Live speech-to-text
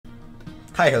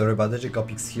Hi everybody,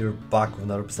 KIK here, back with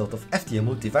another episode of FTL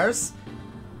Multiverse.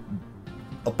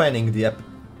 Opening the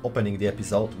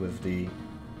episode with the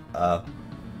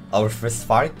our first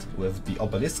fight with the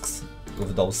Obelisks,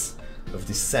 with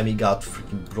the semi-god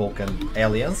freaking broken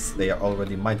aliens. They are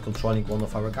already mind controlling one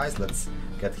of our guys. Let's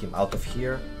get him out of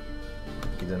here.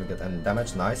 He didn't get any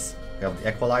damage, nice. We have the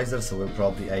equalizer, so we're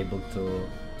probably able to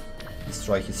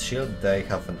destroy his shield. They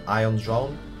have an ion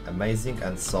drone, amazing,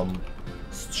 and some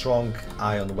strong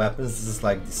ion weapons. This is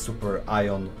like the super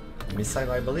ion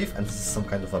missile, I believe, and this is some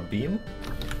kind of a beam.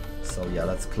 So yeah,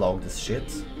 let's cloak this shit.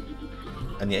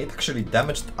 And yeah, it actually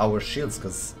damaged our shields,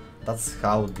 because that's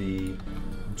how the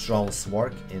drones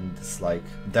work in this, like,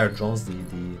 their drones, the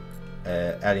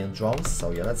alien drones.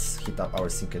 So yeah, let's hit up our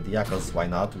Synchedia, because why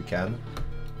not, we can.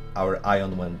 Our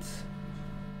ion went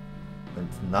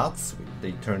nuts.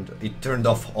 It turned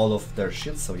off all of their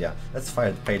shields. So yeah, let's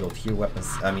fire the payload here,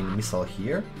 missile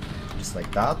here, just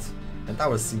like that, and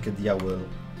our Synchedia will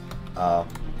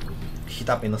hit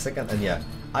up in a second. And yeah,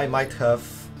 I might have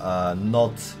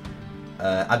not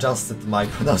adjusted my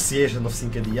pronunciation of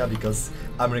Synchedia, because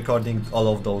I'm recording all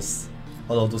of those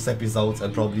episodes,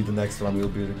 and probably the next one will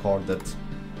be recorded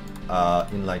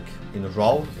in a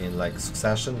row, in like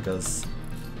succession, because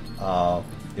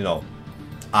you know,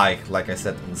 like I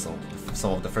said in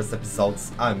some of the first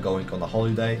episodes, I'm going on a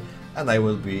holiday and I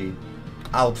will be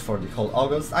out for the whole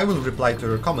August. I will reply to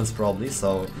your comments probably,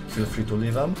 so feel free to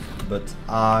leave them, but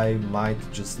I might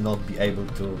just not be able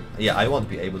to, yeah, I won't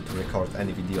be able to record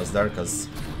any videos there, because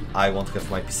I won't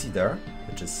have my PC there,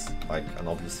 which is like an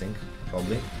obvious thing,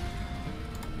 probably.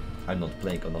 I'm not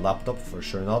playing on a laptop, for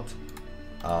sure not.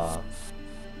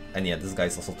 And yeah, this guy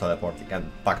is also teleporting,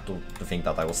 and back to the thing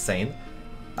that I was saying.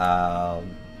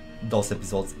 Those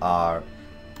episodes are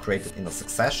created in a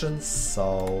succession,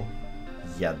 so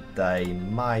yeah, they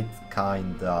might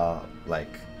kinda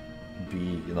like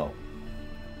be, you know,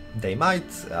 they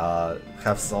might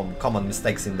have some common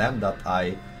mistakes in them that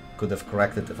I could have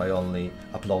corrected if I only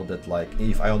uploaded, like,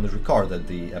 if I only recorded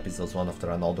the episodes one after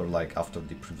another, like after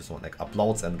the previous one, like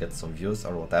uploads and get some views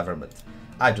or whatever. But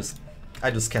I just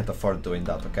can't afford doing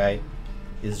that, okay?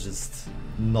 It's just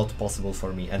not possible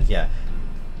for me. And yeah,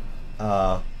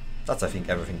 that's, I think,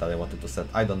 everything that I wanted to say.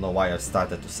 I don't know why I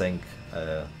started to saying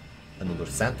another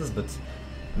sentence, but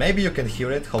maybe you can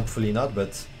hear it, hopefully not,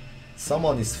 but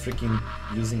someone is freaking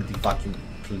using the vacuum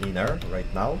cleaner right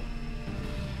now.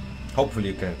 Hopefully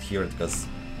you can hear it, because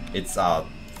it's a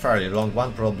fairly long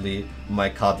one. Probably my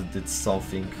cat did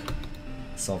something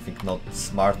not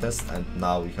smartest, and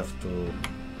now we have to,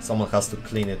 someone has to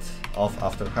clean it off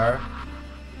after her.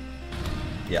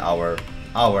 Yeah,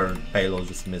 our payload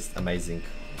just missed, amazing.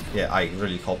 Yeah, I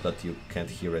really hope that you can't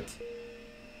hear it.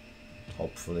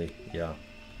 Hopefully, yeah.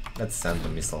 Let's send the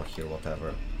missile here,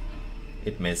 whatever.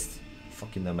 It missed.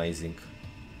 Fucking amazing.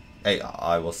 Hey,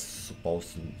 I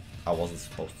wasn't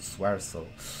supposed to swear, so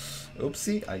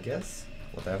oopsie, I guess.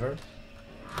 Whatever.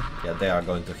 Yeah, they are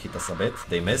going to hit us a bit.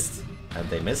 They missed, and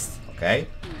they missed. Okay.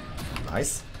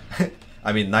 Nice.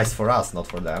 I mean, nice for us, not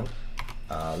for them.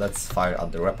 Let's fire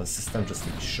at the weapon system just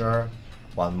to be sure.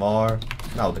 One more.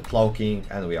 Now the cloaking,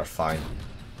 and we are fine.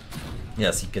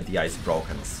 Yes, the is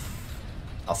broken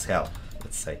as hell,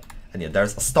 let's say. And yeah,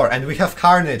 there's a store, and we have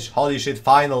Carnage! Holy shit,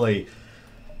 finally!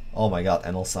 Oh my god,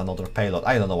 and also another payload.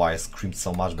 I don't know why I screamed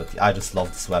so much, but I just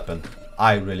love this weapon.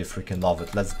 I really freaking love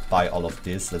it. Let's buy all of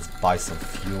this, let's buy some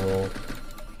fuel,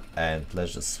 and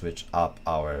let's just switch up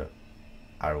our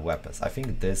weapons. I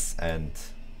think this and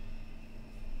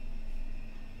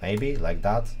maybe like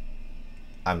that.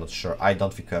 I'm not sure. I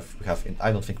don't think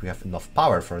we have enough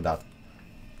power for that.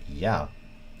 Yeah.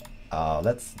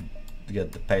 Let's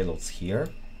get the payloads here,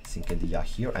 Synchedia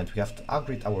here, and we have to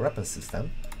upgrade our weapon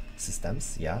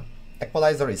systems. Yeah.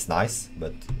 Equalizer is nice,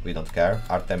 but we don't care.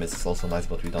 Artemis is also nice,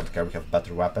 but we don't care. We have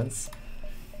better weapons.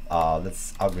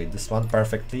 Let's upgrade this one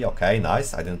perfectly. Okay,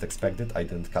 nice. I didn't expect it. I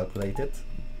didn't calculate it.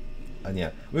 And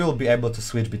yeah, we will be able to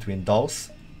switch between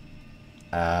those.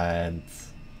 And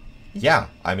yeah,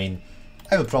 I mean,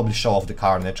 I will probably show off the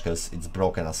Carnage, because it's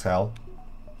broken as hell.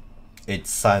 It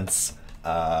sends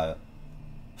 3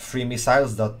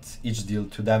 missiles that each deal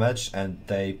 2 damage, and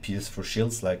they pierce through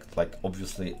shields like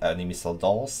obviously any missile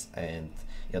does. And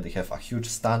yeah, they have a huge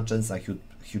stun chance, a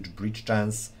huge breach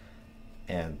chance,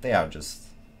 and they are just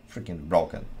freaking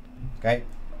broken. Okay,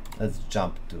 let's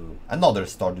jump to another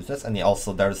store uses. And yeah,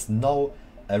 also there's no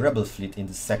rebel fleet in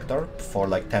this sector for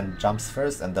like 10 jumps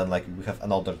first, and then like we have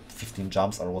another 15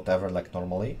 jumps or whatever, like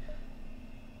normally.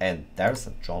 And there's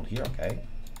a drone here. Okay,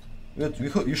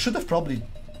 you should have probably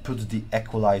put the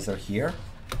equalizer here,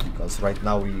 because right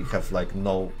now we have like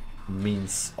no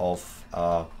means of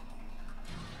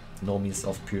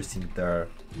piercing their,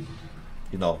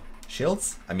 you know,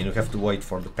 shields. I mean, we have to wait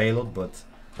for the payload, but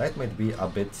that might be a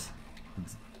bit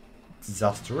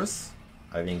disastrous.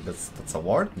 I think that's a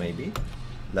word, maybe.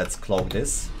 Let's cloak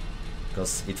this,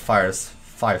 because it fires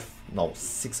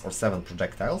 6 or 7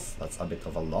 projectiles. That's a bit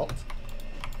of a lot.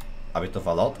 A bit of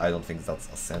a lot. I don't think that's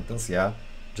a sentence. Yeah,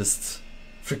 just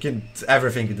freaking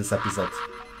everything in this episode.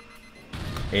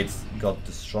 It got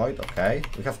destroyed. Okay,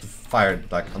 we have to fire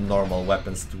like normal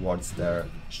weapons towards their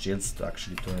shields to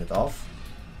actually turn it off.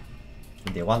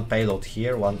 And the one payload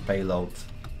here, one payload.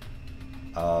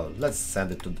 Let's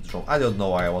send it to the drone. I don't know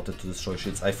why I wanted to destroy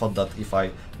shields. I thought that if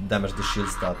I damage the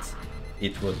shields that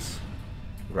it would...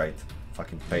 Great.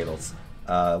 Fucking payloads.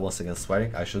 Once again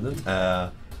swearing, I shouldn't.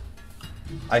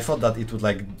 I thought that it would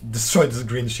like destroy this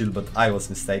green shield, but I was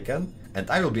mistaken. And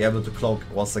I will be able to cloak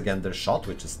once again their shot,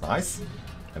 which is nice.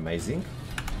 Amazing.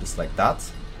 Just like that.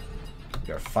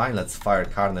 We are fine. Let's fire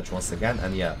Carnage once again.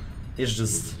 And yeah, it's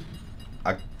just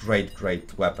a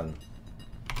great weapon.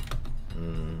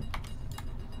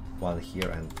 One here,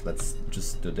 and let's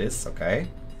just do this, okay?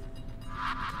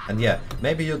 And yeah,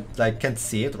 maybe you like can't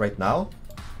see it right now.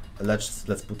 Let's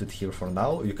put it here for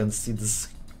now. You can see this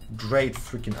great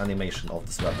freaking animation of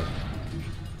this weapon.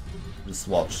 Just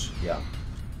watch, yeah.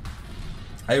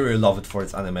 I really love it for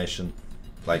its animation.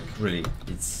 Like really,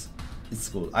 it's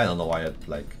cool. I don't know why I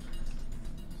like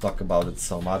talk about it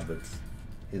so much, but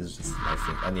it's just my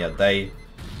thing. And yeah, they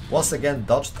once again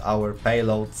dodged our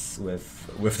payloads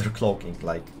with their cloaking,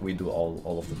 like we do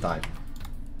all of the time.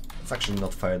 Let's actually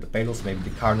not fire the payloads. Maybe the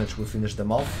Carnage will finish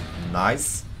them off.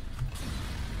 Nice.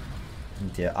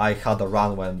 And yeah, I had a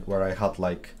run where I had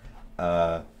like 2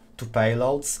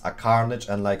 payloads, a Carnage,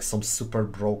 and like some super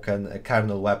broken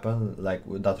kernel weapon, like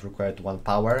that required 1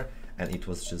 power, and it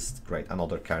was just great.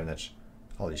 Another Carnage.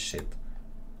 Holy shit.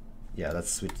 Yeah,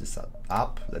 let's switch this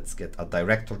up. Let's get a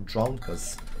director drone,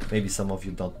 because maybe some of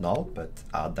you don't know, but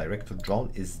a director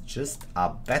drone is just a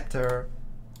better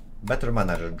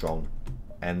manager drone.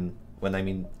 And when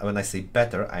I say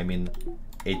better, I mean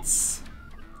it's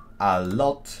a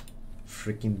lot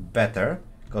freaking better,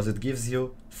 because it gives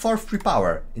you 4 free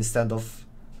power instead of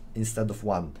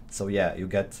 1. So yeah, you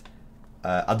get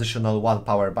additional 1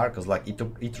 power bar, because like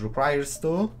it requires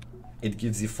 2, it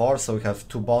gives you 4, so you have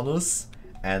 2 bonus.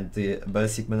 And the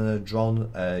basic manager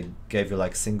drone gave you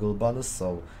like single bonus,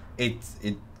 so it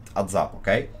adds up,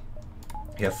 okay?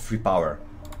 You have free power.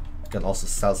 You can also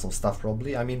sell some stuff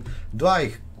probably. I mean, do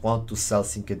I want to sell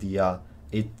Syncedia?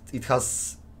 It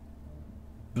has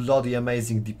bloody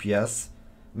amazing DPS.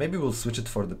 Maybe we'll switch it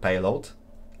for the payload.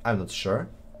 I'm not sure.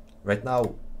 Right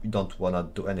now we don't wanna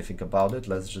do anything about it.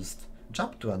 Let's just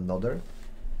jump to another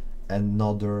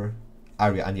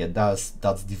area, and yeah, that's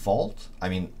the vault. I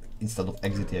mean, instead of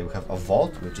exit here we have a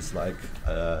vault, which is like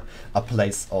a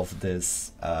place of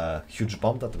this huge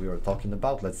bomb that we were talking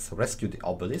about. Let's rescue the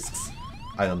obelisks.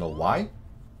 I don't know why,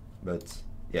 but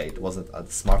yeah, it wasn't the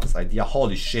smartest idea.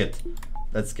 Holy shit!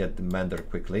 Let's get the Mender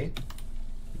quickly.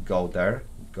 Go there,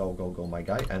 go my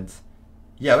guy. And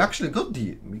yeah, we actually got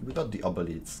the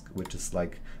obelisk, which is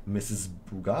like Mrs.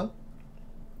 Buga.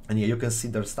 And yeah, you can see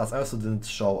their stats. I also didn't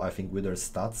show, I think, with their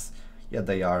stats. Yeah,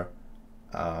 they are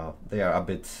a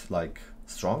bit like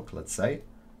strong, let's say.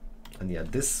 And yeah,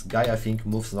 this guy I think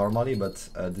moves normally, but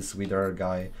this Wither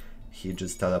guy, he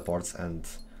just teleports, and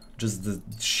just the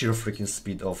sheer freaking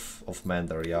speed of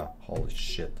Mender, yeah, holy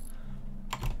shit.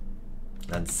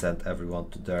 And send everyone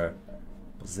to their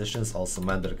positions. Also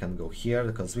Mender can go here,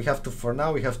 because we have to, for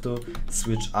now we have to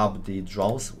switch up the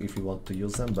drones if we want to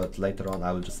use them, but later on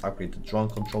I will just upgrade the drone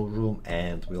control room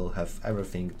and we'll have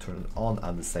everything turned on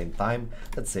at the same time.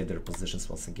 Let's save their positions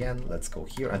once again. Let's go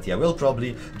here, and yeah, we'll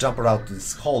probably jump around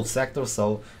this whole sector,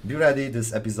 so be ready.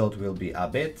 This episode will be a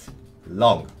bit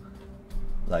long,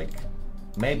 like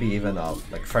maybe even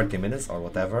like 30 minutes or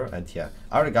whatever. And yeah,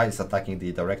 our guy is attacking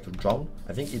the director drone.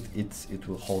 I think it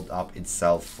will hold up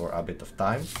itself for a bit of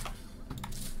time,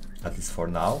 at least for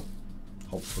now,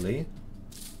 hopefully.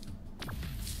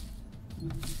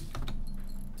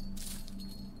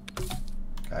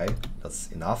 Okay,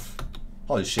 that's enough.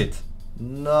 Holy shit.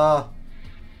 Nah,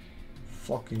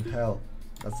 fucking hell,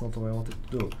 that's not what I wanted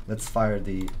to do. Let's fire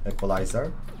the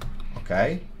equalizer.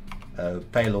 Okay.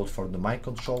 Payload for the mind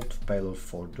control, payload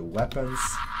for the weapons.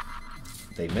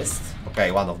 They missed. Okay,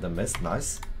 one of them missed,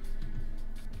 nice.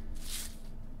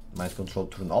 Mind control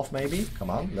turn off maybe,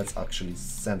 come on. Let's actually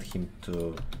send him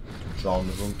to drone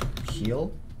room to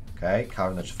heal. Okay,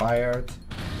 Carnage fired.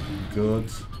 Good.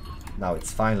 Now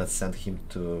it's fine, let's send him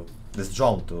to this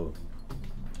drone to,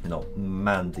 you know,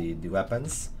 man the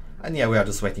weapons. And yeah, we are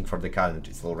just waiting for the carnage.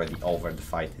 It's already over. The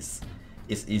fight is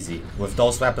easy. With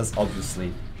those weapons,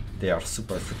 obviously, they are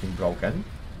super freaking broken.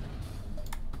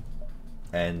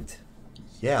 And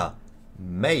yeah,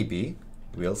 maybe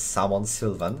we'll summon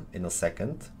Sylvan in a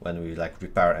second when we like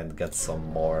repair and get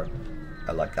some more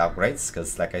like upgrades,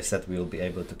 because like I said, we'll be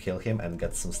able to kill him and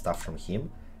get some stuff from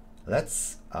him.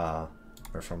 Let's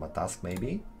perform a task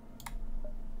maybe.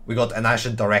 We got an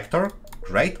Ancient Director.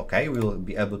 Great, okay, we'll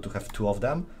be able to have 2 of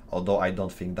them, although I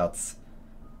don't think it's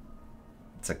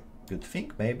a good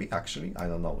thing, maybe, actually, I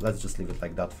don't know. Let's just leave it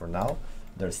like that for now.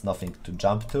 There's nothing to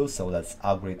jump to, so let's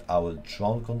upgrade our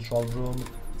drone control room.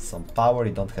 Some power, we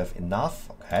don't have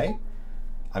enough, okay.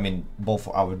 I mean, both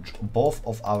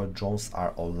of our drones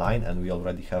are online, and we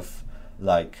already have,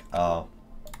 like, how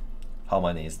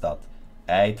many is that?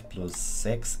 8 plus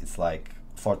 6, it's like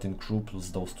 14 crew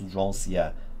plus those 2 drones,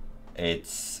 yeah.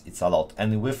 It's a lot.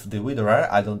 And with the Witherer,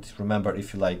 I don't remember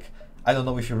if you like, I don't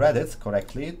know if you read it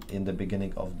correctly in the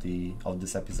beginning of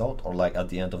this episode or like at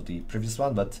the end of the previous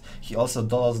one, but he also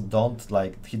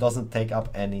he doesn't take up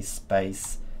any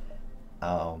space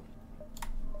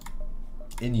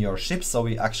in your ship. So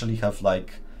we actually have,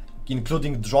 like,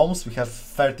 including drones, we have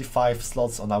 35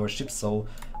 slots on our ship, so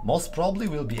most probably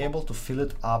we'll be able to fill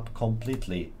it up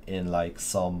completely in like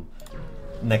some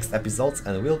next episodes,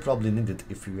 and we'll probably need it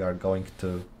if we are going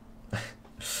to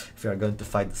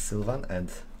fight the Sylvan.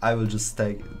 And I will just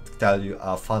tell you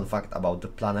a fun fact about the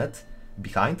planet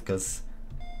behind, because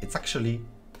it's actually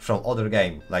from other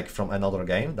game, like from another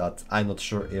game that I'm not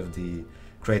sure if the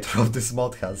creator of this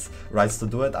mod has rights to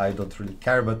do it. I don't really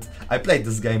care, but I played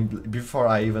this game before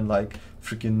I even like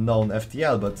freaking known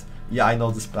FTL, but yeah, I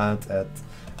know this planet,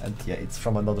 and yeah, it's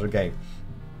from another game.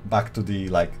 Back to the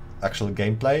like actual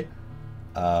gameplay.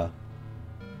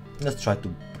 Let's try to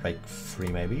break free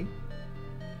maybe.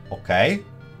 Okay,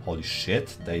 holy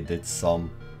shit, they did some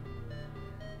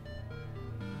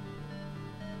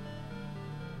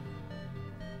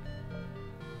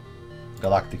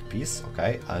galactic piece.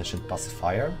 Okay, ancient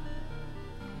pacifier.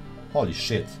 Holy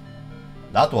shit,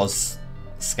 that was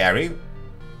scary.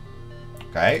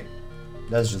 Okay,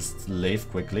 let's just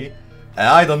leave quickly.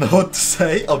 I don't know what to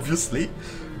say, obviously.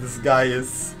 This guy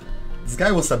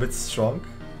was a bit strong.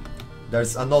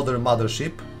 There's another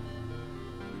mothership.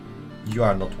 You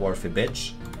are not worthy,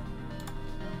 bitch.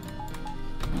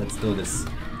 Let's do this.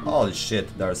 Holy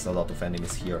shit, there's a lot of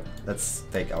enemies here. Let's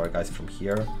take our guys from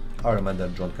here. Our commander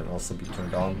drone can also be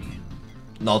turned on.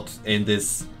 Not in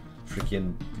this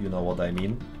freaking, you know what I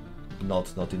mean.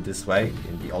 Not in this way,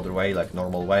 in the other way, like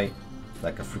normal way.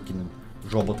 Like a freaking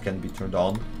robot can be turned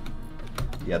on.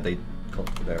 Yeah, they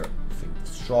got their thing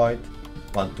destroyed.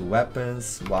 1 to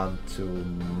weapons, 1 to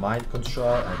mind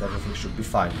control, and everything should be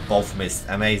fine. Both missed,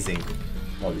 amazing.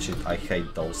 Holy shit, I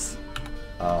hate those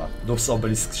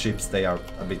Obelisk ships. They are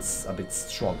a bit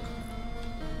strong.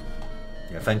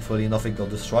 Yeah, thankfully nothing got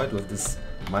destroyed with this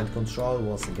mind control.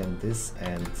 Once again this,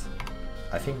 and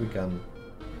I think we can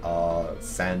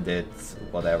send it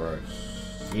whatever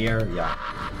here. Yeah,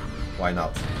 why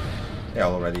not? They're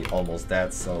already almost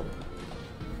dead, so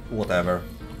whatever.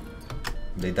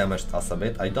 They damaged us a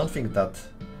bit. I don't think that,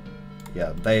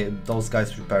 yeah, those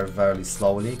guys repair very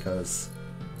slowly, because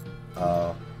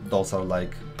those are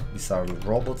like, these are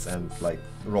robots, and like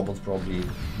robots probably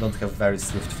don't have very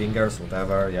swift fingers,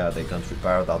 whatever. Yeah, they can't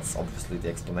repair. That's obviously the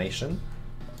explanation.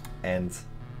 And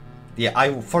yeah,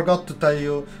 I forgot to tell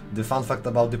you the fun fact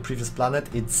about the previous planet.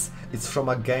 It's from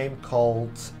a game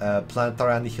called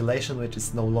Planetary Annihilation, which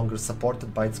is no longer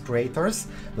supported by its creators.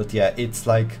 But yeah, it's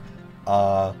like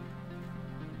I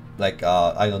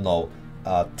don't know,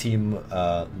 team,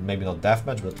 maybe not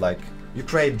deathmatch, but like you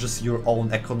create just your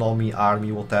own economy,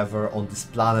 army, whatever on these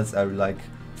planets, and like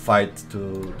fight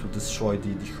to destroy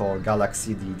the whole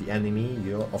galaxy, the enemy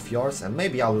of yours. And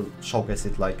maybe I will showcase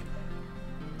it like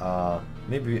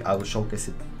maybe I will showcase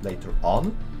it later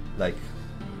on, like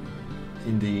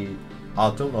in the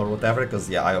autumn or whatever, because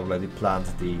yeah, I already planned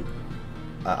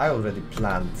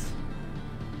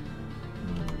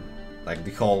like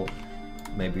the whole,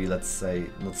 maybe let's say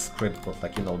not script, but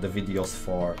like, you know, the videos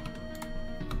for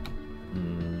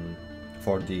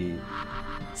the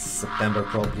September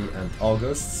probably and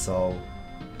August. So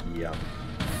yeah,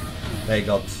 they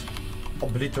got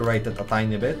obliterated a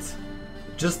tiny bit,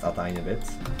 just a tiny bit.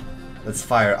 Let's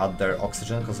fire at their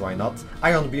oxygen, because why not?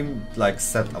 Ion beam, like,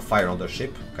 set a fire on their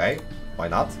ship. Okay, why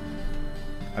not?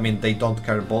 I mean, they don't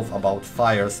care both about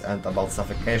fires and about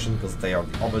suffocation, because they are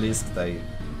the Obelisk. They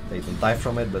don't die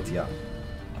from it. But yeah,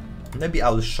 maybe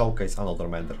I will showcase another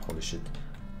Mender. Holy shit.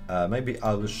 Maybe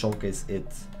I will showcase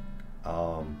it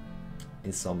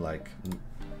in some like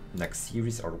next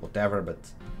series or whatever, but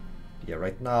yeah,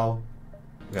 right now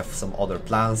we have some other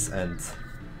plans, and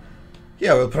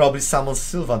yeah, we'll probably summon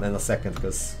Sylvan in a second,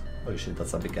 because holy shit,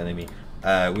 that's a big enemy.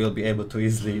 We'll be able to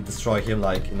easily destroy him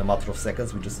like in a matter of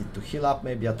seconds. We just need to heal up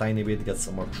maybe a tiny bit, get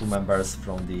some more crew members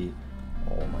from the...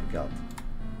 oh my god.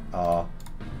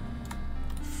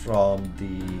 From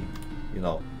the... you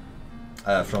know,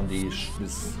 from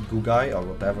this goo guy or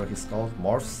whatever he's called,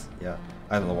 morphs. Yeah,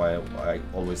 I don't know why I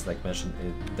always like mention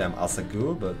them as a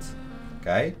goo, but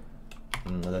okay.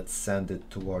 Let's send it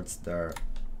towards their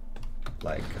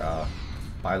like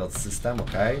pilot system.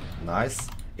 Okay, nice.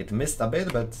 It missed a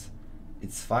bit, but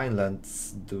it's fine.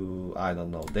 Let's do, I don't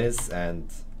know, this and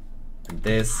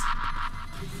this.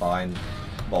 Fine,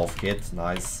 both hit.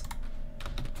 Nice.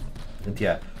 And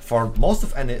yeah, for most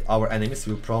of our enemies,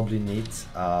 we'll probably need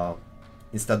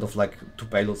instead of like 2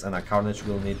 payloads and a carnage,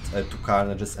 we'll need 2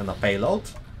 carnages and a payload.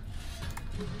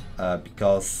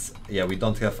 Because yeah, we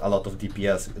don't have a lot of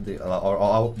DPS,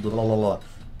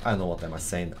 I don't know what am I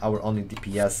saying. Our only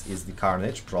DPS is the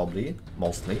carnage, probably,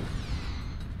 mostly.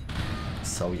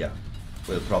 So yeah,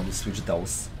 we'll probably switch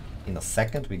those in a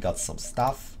second. We got some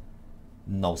stuff,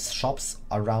 no shops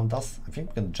around us. I think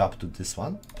we can jump to this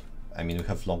one. I mean, we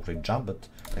have long range jump, but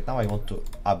right now I want to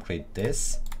upgrade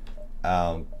this.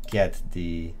 Get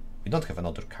the... we don't have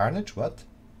another carnage, what?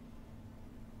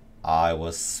 I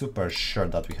was super sure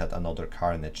that we had another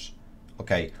carnage.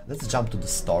 Okay, let's jump to the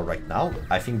store right now.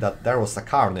 I think that there was a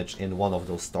carnage in one of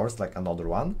those stores, like another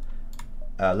one.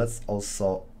 Let's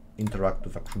also interact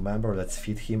with a crew member. Let's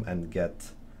feed him and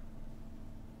get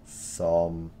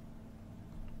some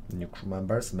new crew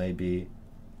members. Maybe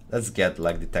let's get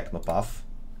like the technopath.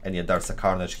 And yeah, there's a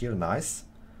carnage here, nice.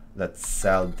 Let's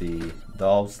sell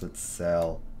those, let's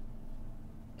sell...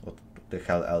 what the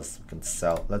hell else we can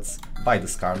sell? Let's buy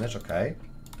this carnage, okay.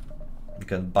 We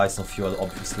can buy some fuel,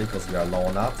 obviously, because we are low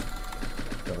on that.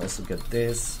 We can also get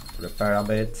this, repair a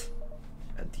bit.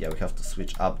 And yeah, we have to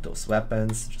switch up those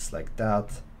weapons, just like that.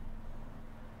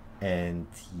 And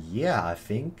yeah, I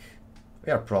think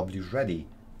we are probably ready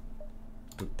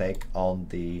to take on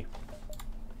the...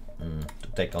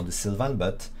 Sylvan,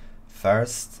 but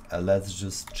first let's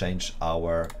just change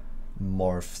our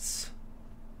morphs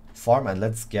form and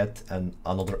let's get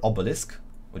another Obelisk,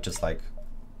 which is like,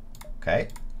 okay,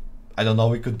 I don't know,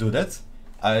 we could do that.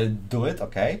 I'll do it.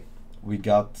 Okay, we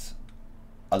got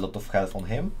a lot of health on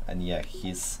him, and yeah,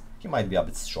 he might be a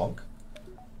bit strong.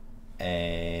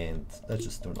 And let's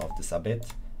just turn off this a bit,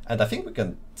 and I think we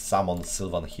can summon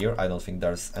Sylvan here. I don't think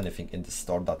there's anything in the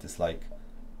store that is like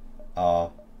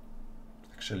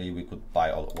actually, we could buy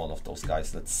one of those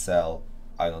guys. Let's sell,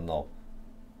 I don't know,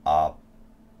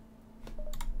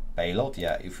 payload.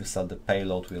 Yeah, if we sell the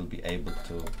payload, we'll be able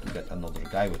to get another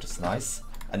guy, which is nice.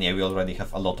 And yeah, we already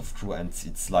have a lot of crew, and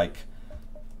it's like,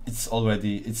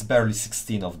 it's barely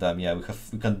 16 of them. Yeah,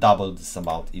 we can double this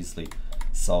amount easily.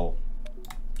 So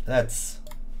let's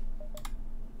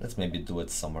maybe do it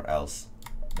somewhere else.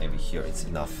 Maybe here it's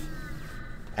enough.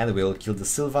 And we'll kill the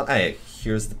Sylvan. Hey,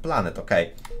 here's the planet.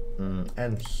 Okay.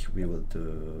 And we will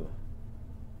do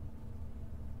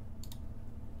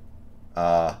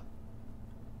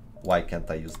why can't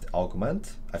I use the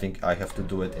augment? I think I have to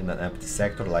do it in an empty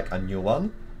sector, like a new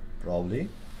one, probably.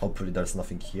 Hopefully there's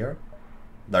nothing here.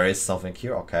 There is something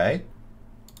here. Okay,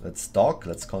 let's talk,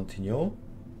 let's continue.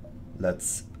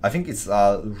 I think it's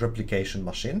a replication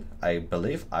machine, I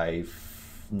believe.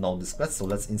 I've known this quest, so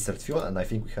let's insert fuel, and I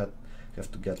think we have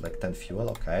to get like 10 fuel.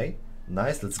 Okay,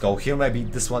 nice, let's go here. Maybe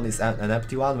this one is an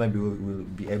empty one. Maybe we'll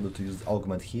be able to use the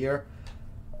augment here.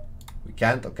 We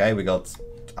can't. Okay, we got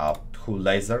cool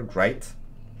laser, great.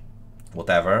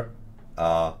 Whatever.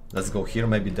 Let's go here.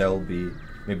 Maybe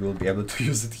we'll be able to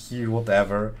use it here.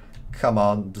 Whatever. Come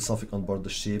on, do something on board the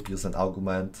ship. Use an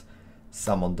augment.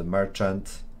 Summon the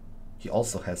merchant. He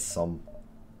also has some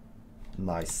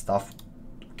nice stuff.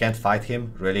 Can't fight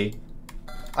him, really?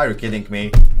 Are you kidding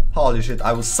me? Holy shit,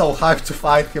 I was so hyped to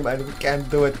fight him and we can't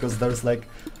do it because there's like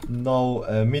no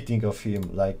meeting of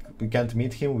him. Like, we can't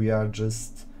meet him, we are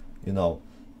just, you know...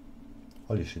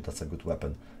 Holy shit, that's a good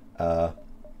weapon.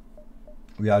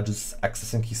 We are just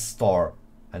accessing his store,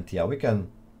 and yeah, we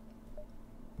can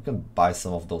buy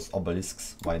some of those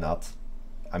obelisks, why not?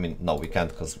 I mean, no, we can't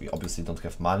because we obviously don't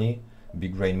have money.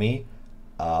 Big brain me.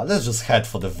 Let's just head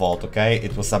for the vault, okay?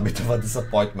 It was a bit of a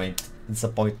disappointment,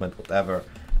 whatever.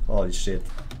 Holy shit.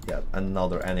 Yeah,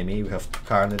 another enemy. We have 2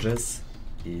 carnages.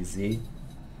 Easy.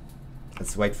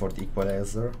 Let's wait for the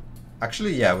equalizer.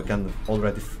 Actually, yeah, we can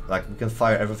already, we can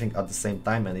fire everything at the same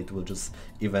time and it will just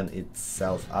even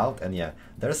itself out. And yeah,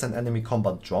 there's an enemy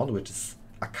combat drone, which is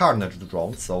a Carnage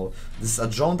drone. So this is a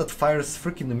drone that fires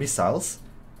freaking missiles,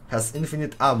 has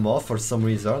infinite ammo for some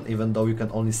reason, even though you can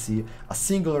only see a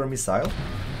singular missile.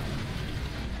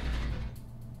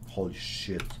 Holy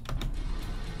shit.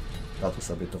 That was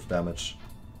a bit of damage.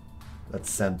 Let's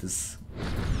send this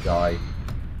guy.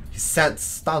 He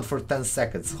stunned for 10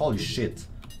 seconds. Holy shit.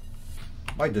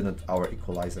 Why didn't our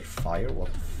equalizer fire? What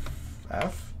the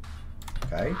F?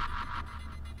 Okay.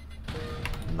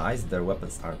 Nice, their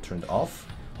weapons are turned off.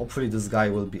 Hopefully this guy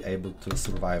will be able to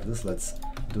survive this. Let's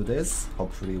do this.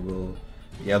 Hopefully we'll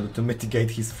be able to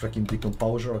mitigate his freaking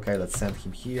decomposure. Okay, let's send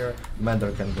him here.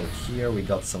 Mender can go here. We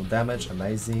got some damage.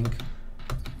 Amazing.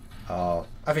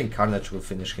 I think Carnage will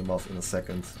finish him off in a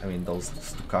second. I mean, those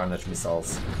two Carnage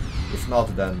missiles. If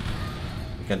not, then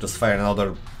we can just fire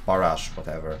another barrage,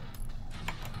 whatever.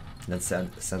 Let's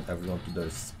send everyone to their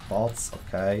spots.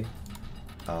 Okay.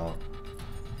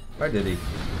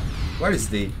 Where is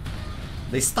the...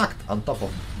 They stacked on top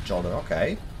of each other.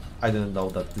 Okay. I didn't know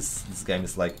that this game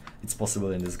is like... It's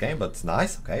possible in this game, but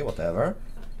nice. Okay, whatever.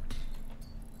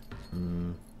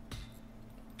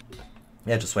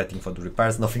 Yeah, just waiting for the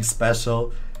repairs, nothing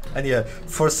special. And yeah,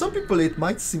 for some people it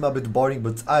might seem a bit boring,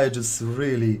 but I just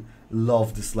really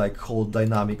love this like whole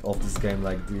dynamic of this game,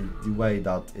 like the way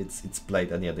that it's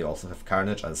played. And yeah, they also have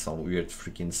Carnage and some weird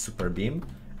freaking super beam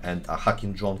and a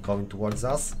hacking drone coming towards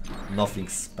us. Nothing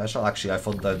special. Actually, I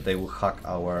thought that they would hack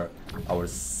our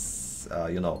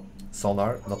you know,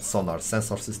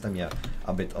 sensor system. Yeah,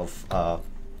 a bit of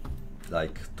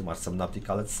like too much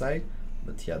Subnautica, let's say.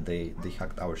 But yeah, they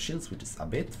hacked our shields, which is a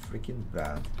bit freaking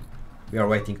bad. We are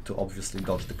waiting to obviously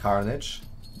dodge the Carnage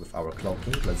with our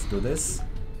cloaking. Let's do this.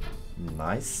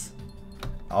 Nice.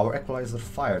 Our equalizer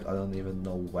fired, I don't even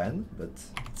know when, but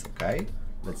it's okay.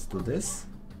 Let's do this.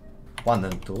 1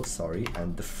 and 2, sorry,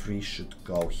 and the 3 should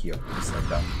go here, just like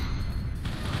that.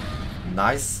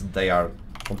 Nice, they are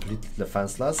completely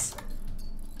defenseless.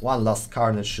 One last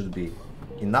Carnage should be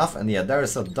enough. And yeah, there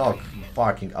is a dog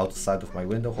barking outside of my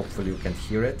window. Hopefully you can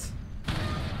hear it.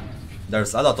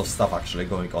 There's a lot of stuff actually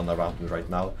going on around me right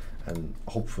now, and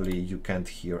hopefully you can't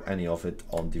hear any of it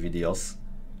on the videos.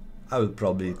 I will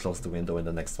probably close the window in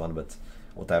the next one, but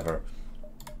whatever.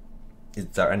 Is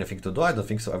there anything to do? I don't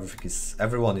think so.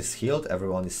 Everyone is healed,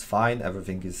 everyone is fine,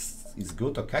 everything is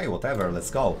good. Okay, whatever, let's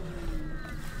go.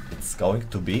 It's going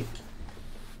to be...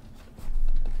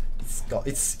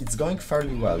 It's going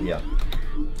fairly well, yeah.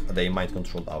 They might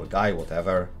control our guy,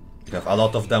 whatever. We have a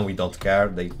lot of them, we don't care.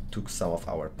 They took some of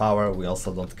our power, we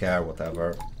also don't care,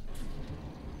 whatever.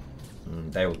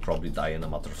 They will probably die in a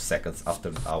matter of seconds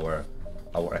after our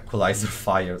equalizer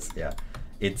fires. Yeah,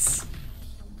 it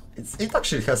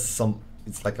actually has some...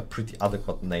 It's like a pretty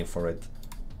adequate name for it.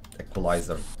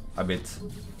 Equalizer. A bit...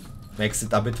 Makes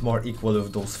it a bit more equal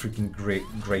with those freaking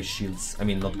grey shields. I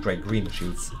mean, not grey, green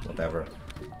shields, whatever.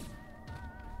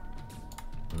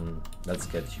 Let's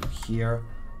get you here.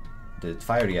 Did it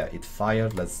fire? Yeah, it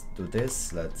fired. Let's do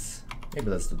this. Maybe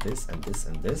let's do this and this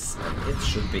and this, and it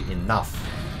should be enough.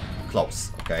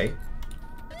 Close. Okay.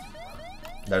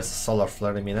 There's a solar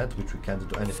flare imminent, which we can't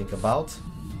do anything about.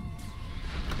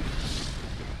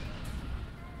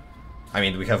 I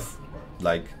mean, we have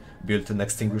like built-in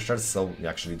extinguishers, so we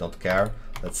actually don't care.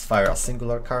 Let's fire a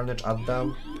singular Carnage at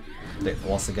them. They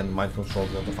once again mind control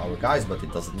one of our guys, but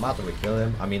it doesn't matter, we kill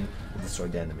him. I mean, we destroy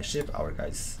the enemy ship, our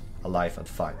guy's alive and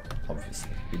fine,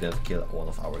 obviously. We didn't kill one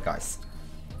of our guys.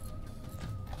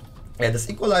 Yeah, this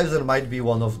equalizer might be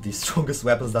one of the strongest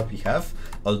weapons that we have,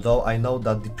 although I know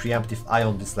that the preemptive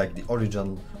ion, this like the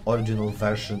original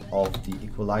version of the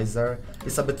equalizer,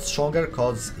 is a bit stronger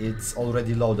because it's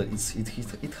already loaded.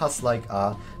 It has like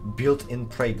a built-in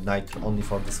pre-ignite only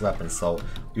for this weapon, so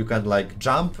you can like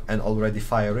jump and already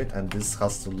fire it, and this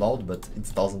has to load, but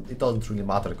it doesn't really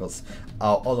matter because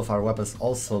all of our weapons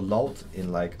also load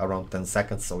in like around 10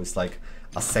 seconds, so it's like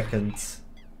a second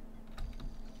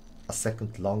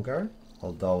longer,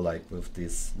 although like with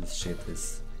this shit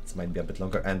it might be a bit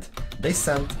longer. And they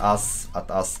sent us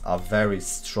a very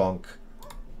strong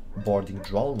boarding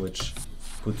drone, which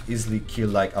could easily kill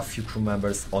like a few crew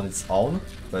members on its own,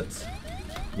 but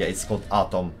yeah, it's called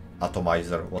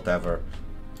atomizer, whatever.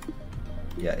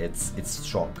 Yeah, it's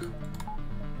strong,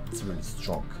 it's really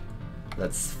strong.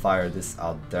 Let's fire this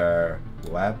at their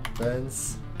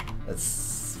weapons.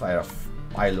 Let's fire a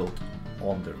payload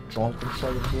on the drone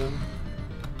control room.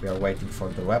 We are waiting for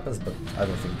the weapons, but I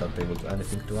don't think that they will do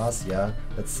anything to us. Yeah,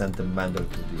 let's send the Mender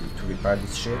to repair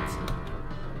this shit.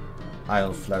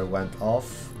 Ion flare went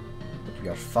off, but we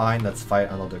are fine. Let's fire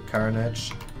another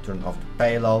Carnage, turn off the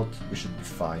payload, we should be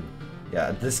fine.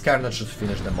 Yeah, this Carnage should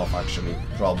finish them off actually,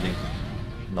 probably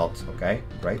not. Okay,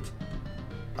 great.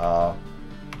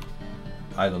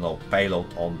 I don't know,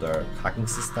 payload on their hacking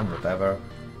system, whatever.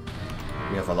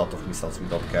 We have a lot of missiles, we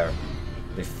don't care.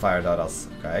 They fired at us,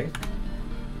 okay.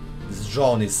 This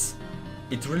drone is...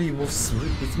 it really moves,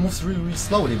 it moves really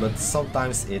slowly, but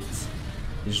sometimes it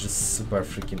is just super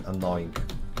freaking annoying.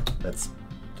 Let's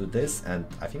do this, and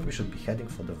I think we should be heading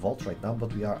for the vault right now,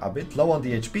 but we are a bit low on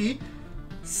the HP,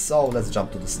 so let's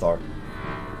jump to the store.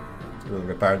 We'll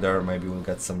repair there, maybe we'll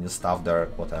get some new stuff there,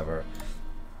 whatever.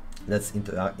 Let's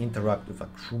interact with a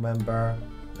crew member,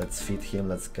 let's feed him,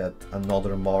 let's get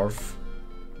another morph,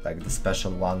 like the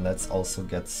special one. Let's also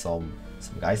get some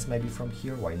guys maybe from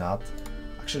here, why not?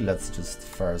 Actually, let's just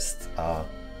first,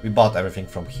 we bought everything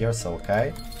from here, so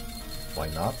okay, why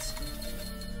not?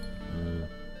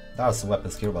 There are some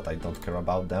weapons here, but I don't care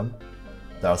about them.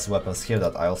 There are some weapons here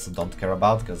that I also don't care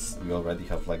about, because we already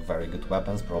have like very good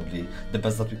weapons, probably the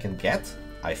best that we can get,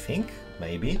 I think,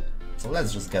 maybe. So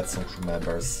let's just get some crew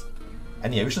members.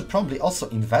 And yeah, we should probably also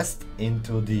invest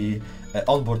into the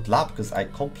onboard lab, because I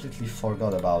completely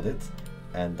forgot about it,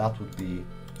 and that would be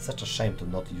such a shame to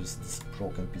not use this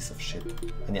broken piece of shit.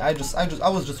 And yeah, I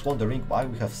was just wondering why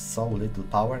we have so little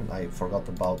power, and I forgot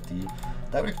about the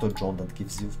director drone that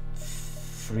gives you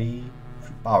free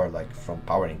power, like from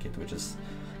powering it, which is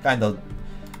kind of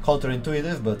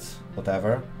counterintuitive, but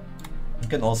whatever. You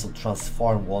can also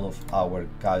transform one of our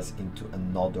guys into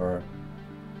another.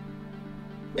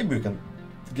 Maybe we can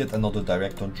get another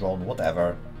director drone,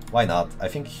 whatever. Why not? I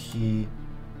think he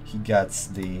gets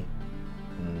the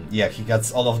yeah, he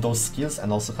gets all of those skills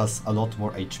and also has a lot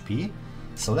more HP.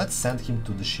 So let's send him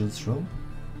to the shields room.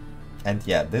 And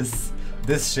yeah, this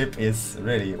ship is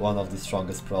really one of the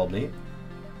strongest probably.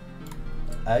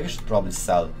 You should probably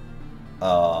sell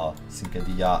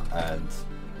Sinkedia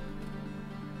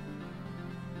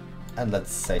and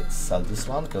let's say sell this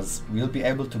one, because we'll be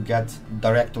able to get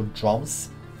director drones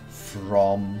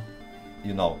from,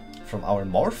 you know, from our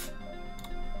morph.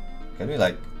 Can we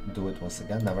like do it once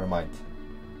again? Never mind.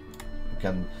 We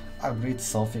can upgrade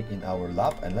something in our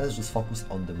lab, and let's just focus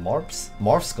on the morphs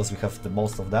because we have the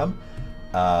most of them.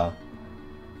 Not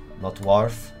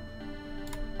Wharf.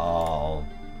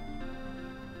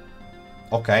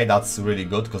 Okay, that's really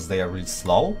good because they are really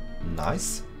slow.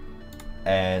 Nice.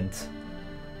 And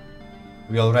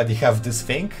we already have this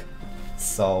thing,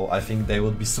 so I think they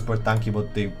would be super tanky,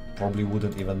 but they probably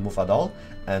wouldn't even move at all.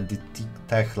 And the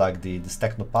tech, like this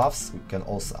technopaths, we can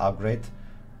also upgrade.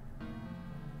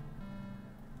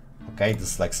 Okay,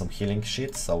 this is like some healing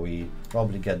shit, so we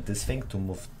probably get this thing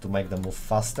to make them move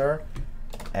faster.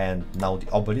 And now the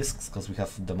obelisks, because we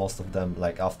have the most of them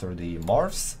like after the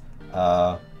morphs.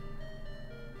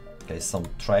 Okay, some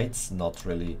traits, not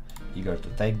really eager to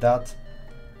take that.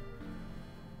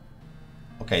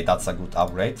 Okay, that's a good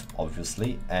upgrade,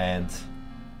 obviously, and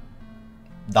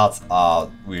that's a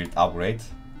weird upgrade.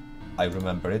 I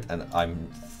remember it, and I'm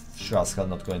sure as hell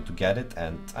not going to get it,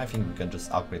 and I think we can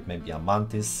just upgrade maybe a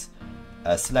Mantis.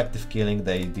 Selective killing,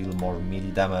 they deal more melee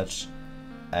damage,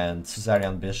 and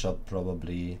Suzerain Bishop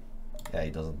probably, yeah,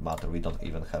 it doesn't matter, we don't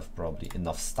even have probably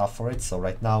enough stuff for it, so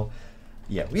right now,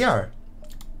 yeah, we are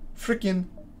freaking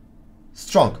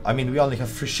strong. I mean, we only have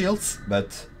 3 shields,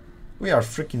 but we are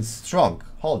freaking strong.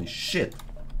 Holy shit.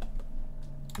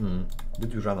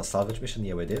 Did we run a salvage mission?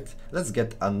 Yeah, we did. Let's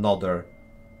get another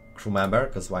crew member,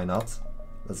 because why not?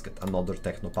 Let's get another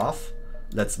technopath.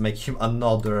 Let's make him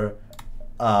another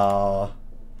not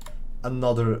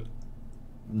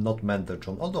Mender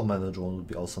drone, although Mender drone would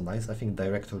be also nice. I think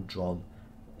director drone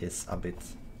is a bit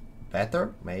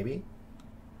better, maybe.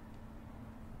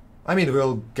 I mean,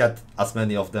 we'll get as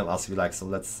many of them as we like, so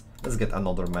let's get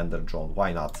another Mender drone.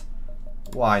 Why not?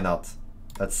 Why not?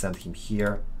 Let's send him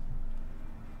here.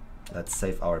 Let's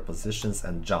save our positions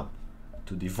and jump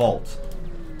to the vault.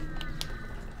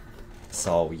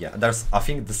 So yeah, I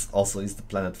think this also is the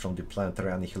planet from the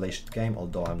Planetary Annihilation game,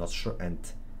 although I'm not sure. And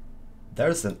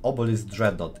there's an Obelisk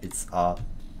Dreadnought. It's a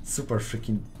super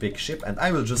freaking big ship, and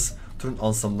I will just turn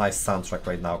on some nice soundtrack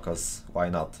right now, cause why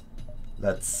not?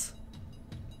 Let's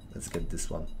get this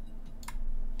one.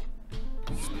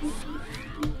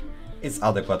 It's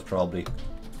adequate probably.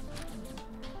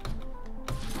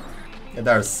 Yeah,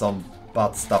 there's some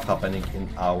bad stuff happening in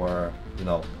our, you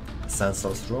know,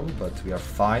 sensors room, but we are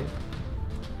fine.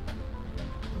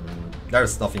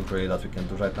 There's nothing really that we can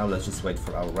do right now. Let's just wait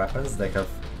for our weapons. They have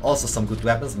also some good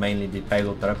weapons, mainly the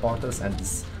payload teleporters and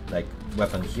this like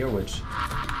weapon here, which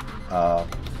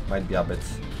might be a bit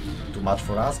too much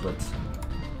for us, but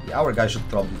yeah, our guy should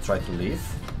probably try to leave.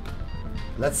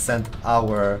 Let's send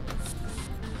our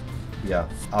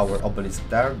obelisk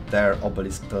there. Their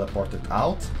obelisk teleported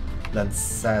out. Let's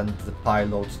send the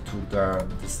pilot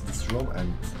to this room,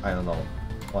 and I don't know,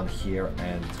 one here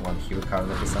and one here,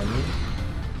 carnages I mean.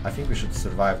 I think we should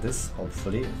survive this,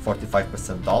 hopefully.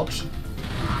 45% dodge.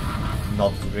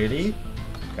 Not really.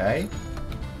 Okay.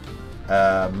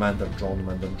 Mander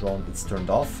drone, it's turned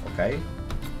off, okay.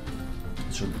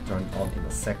 It should be turned on in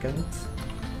a second.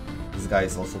 This guy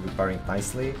is also repairing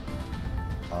nicely.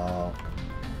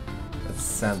 Let's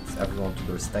send everyone to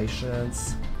their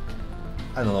stations.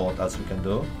 I don't know what else we can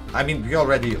do. I mean, we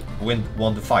already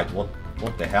won the fight. What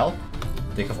the hell?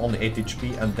 They have only 8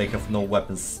 HP and they have no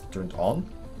weapons turned on.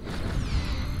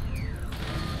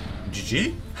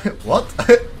 GG? What?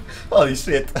 Holy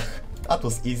shit. That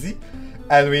was easy.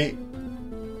 And we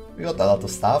got a lot of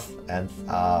stuff and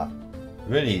a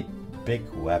really big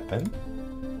weapon.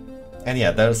 And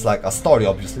yeah, there's like a story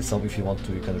obviously, so if you want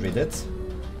to you can read it.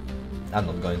 I'm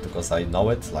not going to because I know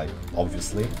it, like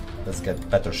obviously. Let's get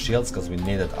better shields because we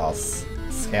need it as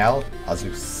hell. As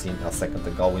you've seen a second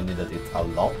ago, we needed it a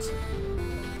lot.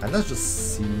 And let's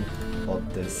just see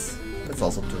what this... Let's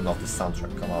also turn off the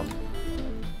soundtrack, come on.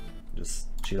 Just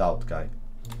chill out, guy.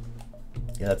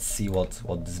 Yeah, let's see what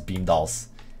this beam does.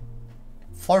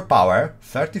 4 power,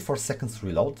 34 seconds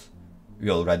reload. We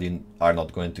already are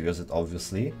not going to use it,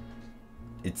 obviously.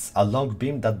 It's a long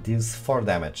beam that deals 4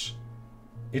 damage.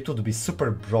 It would be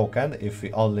super broken if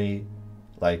we only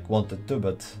like wanted to,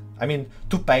 but I mean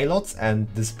 2 payloads and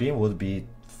this beam would be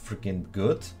freaking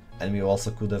good. And we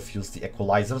also could have used the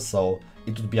equalizer, so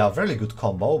it would be a very good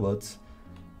combo, but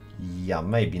yeah,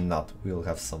 maybe not. We'll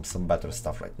have some better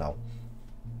stuff right now.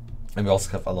 And we also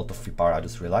have a lot of free power, I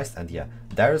just realized. And yeah,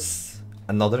 there's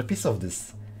another piece of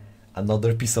this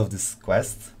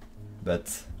quest.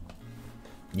 But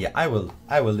yeah, I will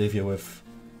leave you with,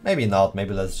 maybe not,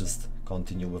 maybe let's just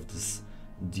continue with this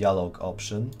dialogue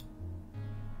option.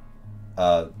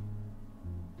 I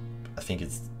think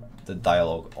it's the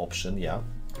dialogue option, yeah.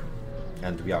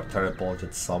 And we are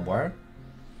teleported somewhere.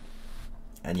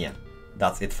 And yeah,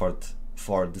 that's it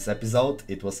for this episode.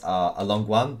 It was a long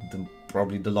one,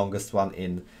 probably the longest one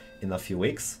in a few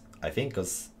weeks, I think,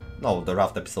 because no, the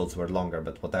raft episodes were longer,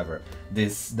 but whatever.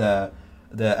 The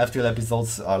FTL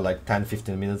episodes are like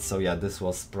 10-15 minutes, so yeah, this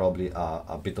was probably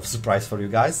a bit of surprise for you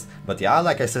guys. But yeah,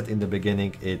 like I said in the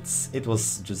beginning, it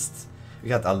was just, we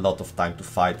had a lot of time to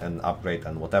fight and upgrade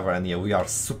and whatever, and yeah, we are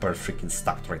super freaking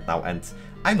stacked right now, and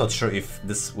I'm not sure if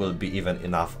this will be even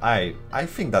enough. I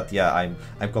think that yeah, I'm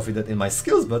confident in my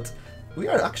skills, but we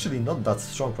are actually not that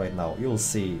strong right now. You'll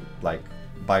see like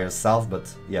by yourself,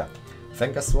 but yeah.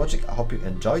 Thank you guys for watching, I hope you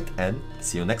enjoyed, and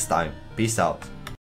see you next time. Peace out.